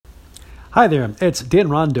Hi there, it's Dan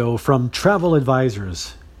Rondo from Travel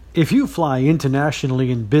Advisors. If you fly internationally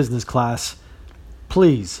in business class,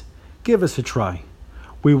 please give us a try.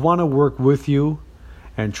 We want to work with you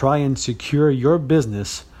and try and secure your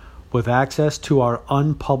business with access to our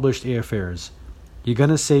unpublished airfares. You're going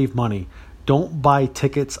to save money. Don't buy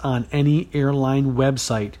tickets on any airline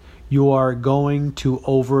website. You are going to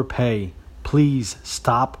overpay. Please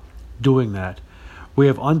stop doing that. We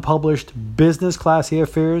have unpublished business class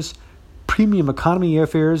airfares, premium economy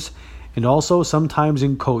airfares, and also sometimes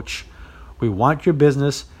in coach. We want your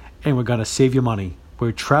business and we're going to save you money.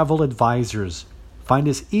 We're Travel Advisors. Find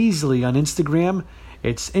us easily on Instagram.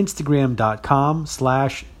 It's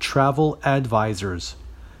instagram.com/traveladvisors.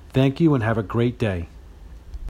 Thank you and have a great day.